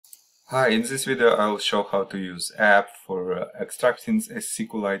Hi, in this video I will show how to use app for extracting a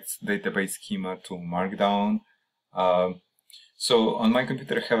Sqlite database schema to Markdown. So on my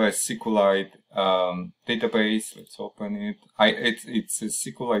computer I have a Sqlite database. Let's open it. It's a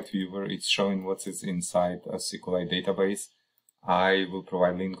Sqlite viewer. It's showing what is inside a Sqlite database. I will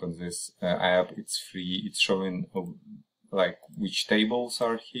provide link on this app. It's free. It's showing like which tables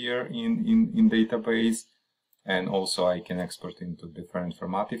are here in database. And also I can export into different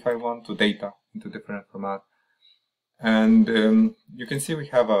format if I want to data into different format. And you can see we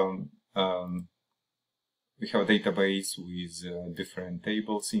have a database with different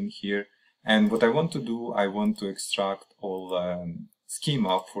tables in here. And what I want to do, I want to extract all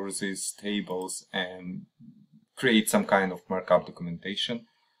schema for these tables and create some kind of markup documentation.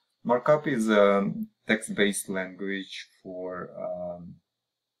 Markup is a text-based language for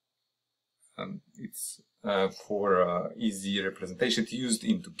easy representation. It's used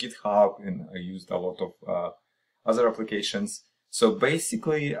into GitHub, and I used a lot of other applications. So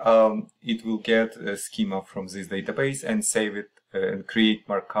basically, it will get a schema from this database and save it and create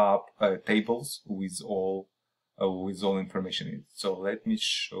markup tables with all information in it. So let me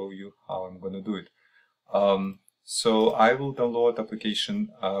show you how I'm going to do it. So I will download application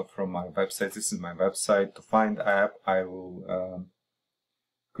from my website. This is my website. To find app, I will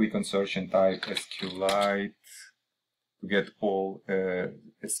click on search and type Sqlite to get all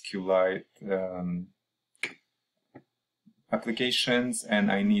Sqlite applications, and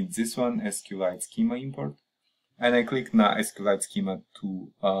I need this one, Sqlite schema import. And I click now Sqlite schema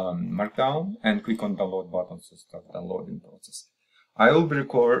to Markdown and click on download button to start downloading process. I will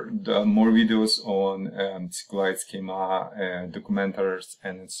record more videos on Sqlite schema, documenters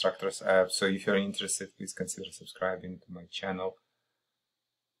and instructors app. So if you're interested, please consider subscribing to my channel.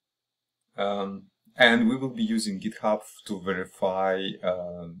 And we will be using GitHub to verify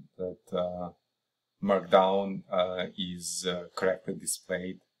that Markdown is correctly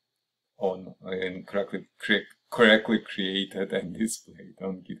displayed on and correctly created and displayed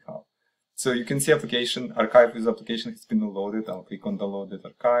on GitHub. So you can see application archive with application has been downloaded. I'll click on downloaded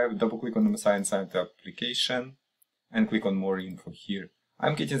archive, double click on the Messiah inside the application, and click on more info here.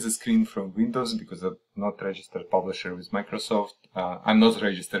 I'm getting the screen from Windows because I'm not registered publisher with Microsoft. I'm not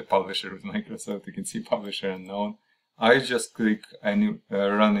registered publisher with Microsoft. You can see publisher unknown. I just click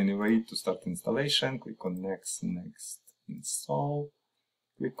run anyway to start installation. Click on next install.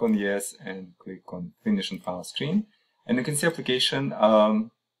 Click on yes and click on finish and final screen. And you can see application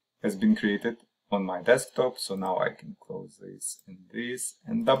has been created on my desktop. So now I can close this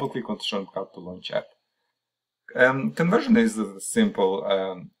and double click on shortcut to launch app. Conversion is a simple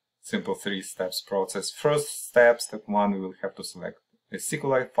 3 steps process. First step, step 1, we will have to select a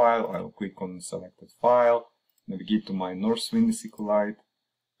Sqlite file. I'll click on selected file, navigate to my Northwind Sqlite,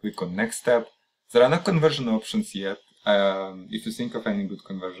 click on next step. There are no conversion options yet. If you think of any good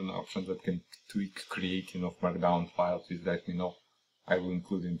conversion options that can tweak creating of Markdown file, please let me know. I will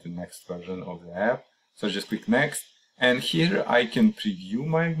include in the next version of the app. So just click next. And here I can preview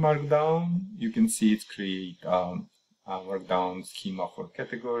my Markdown. You can see it create a Markdown schema for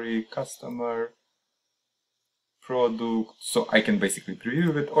category, customer, product. So I can basically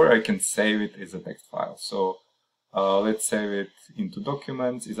preview it, or I can save it as a text file. So let's save it into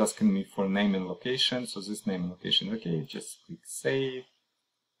documents. It's asking me for name and location. So this name and location, okay, just click save.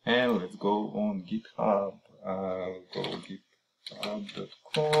 And let's go on GitHub, go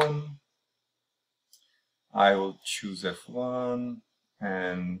github.com. I will choose F1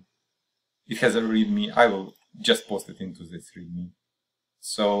 and it has a README. I will just post it into this README.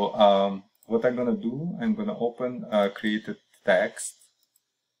 So what I'm going to do, I'm going to open created text,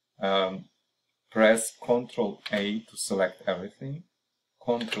 press Ctrl-A to select everything,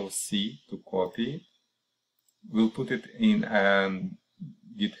 Ctrl-C to copy it. We'll put it in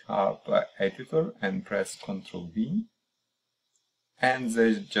GitHub editor and press Ctrl-V, and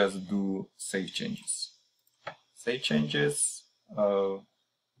then just do save changes. Save changes,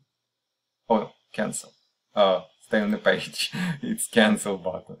 cancel. Stay on the page. It's cancel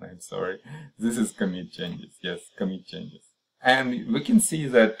button, I'm sorry. This is commit changes, yes, commit changes. And we can see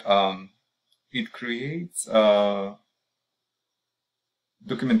that it creates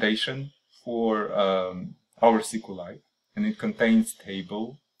documentation for our Sqlite, and it contains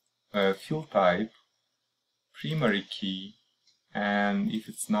table, field type, primary key, and if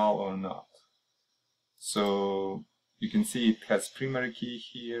it's null or not. So you can see it has primary key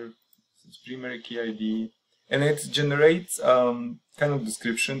here, it's primary key ID, and it generates kind of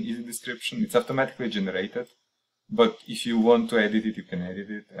description, easy description. It's automatically generated, but if you want to edit it, you can edit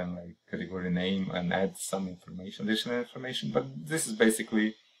it and like category name and add some information, additional information. But this is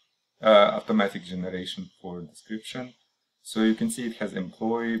basically automatic generation for description. So you can see it has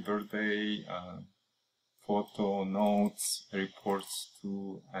employee, birthday, photo, notes, reports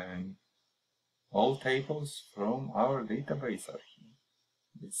to, and all tables from our database are here,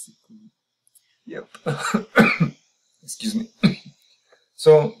 basically. Yep. Excuse me.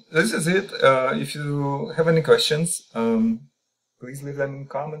 So this is it. If you have any questions, please leave them in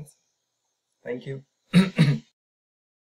comments. Thank you.